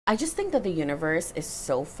I just think that the universe is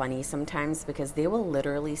so funny sometimes because they will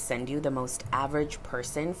literally send you the most average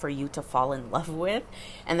person for you to fall in love with,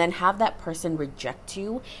 and then have that person reject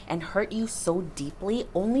you and hurt you so deeply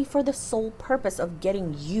only for the sole purpose of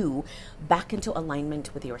getting you back into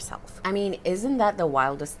alignment with yourself. I mean, isn't that the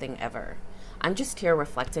wildest thing ever? I'm just here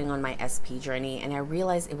reflecting on my SP journey, and I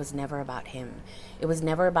realized it was never about him. It was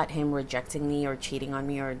never about him rejecting me or cheating on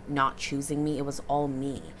me or not choosing me. It was all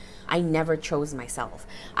me. I never chose myself.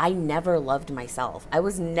 I never loved myself. I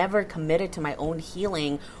was never committed to my own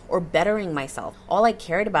healing or bettering myself. All I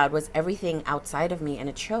cared about was everything outside of me, and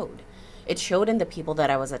it showed. It showed in the people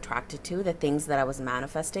that I was attracted to, the things that I was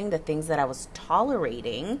manifesting, the things that I was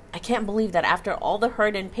tolerating. I can't believe that after all the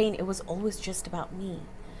hurt and pain, it was always just about me.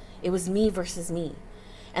 It was me versus me.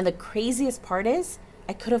 And the craziest part is,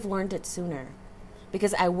 I could have learned it sooner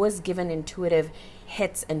because I was given intuitive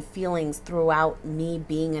hits and feelings throughout me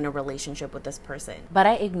being in a relationship with this person. But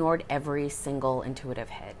I ignored every single intuitive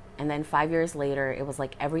hit. And then 5 years later, it was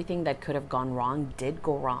like everything that could have gone wrong did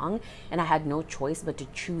go wrong. And I had no choice but to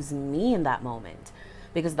choose me in that moment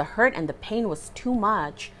because the hurt and the pain was too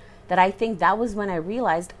much that I think that was when I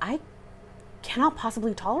realized I cannot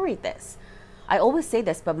possibly tolerate this. I always say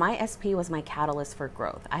this, but my SP was my catalyst for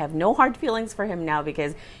growth. I have no hard feelings for him now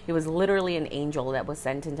because he was literally an angel that was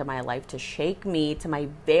sent into my life to shake me to my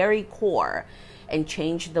very core and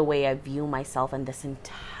change the way I view myself and this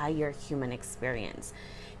entire human experience.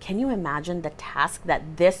 Can you imagine the task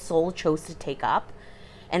that this soul chose to take up?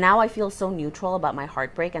 And now I feel so neutral about my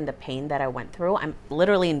heartbreak and the pain that I went through. I'm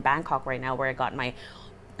literally in Bangkok right now where I got my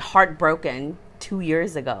heart broken 2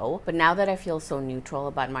 years ago. But now that I feel so neutral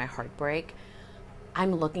about my heartbreak,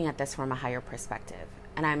 I'm looking at this from a higher perspective,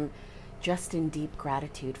 and I'm just in deep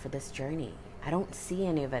gratitude for this journey. I don't see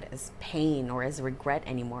any of it as pain or as regret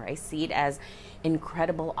anymore. I see it as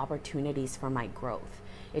incredible opportunities for my growth.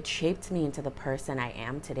 It shaped me into the person I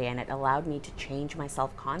am today, and it allowed me to change my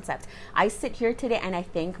self-concept. I sit here today and I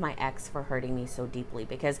thank my ex for hurting me so deeply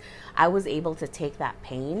because I was able to take that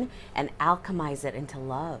pain and alchemize it into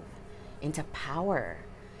love, into power,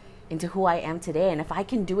 into who I am today. And if I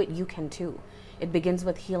can do it, you can too. It begins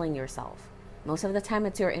with healing yourself. Most of the time,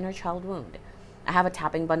 it's your inner child wound. I have a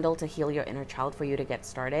tapping bundle to heal your inner child for you to get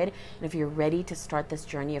started. And if you're ready to start this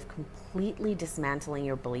journey of completely dismantling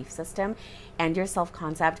your belief system and your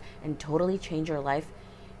self-concept and totally change your life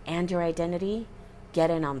and your identity, get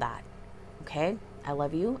in on that. Okay? I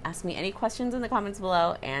love you. Ask me any questions in the comments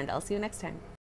below, and I'll see you next time.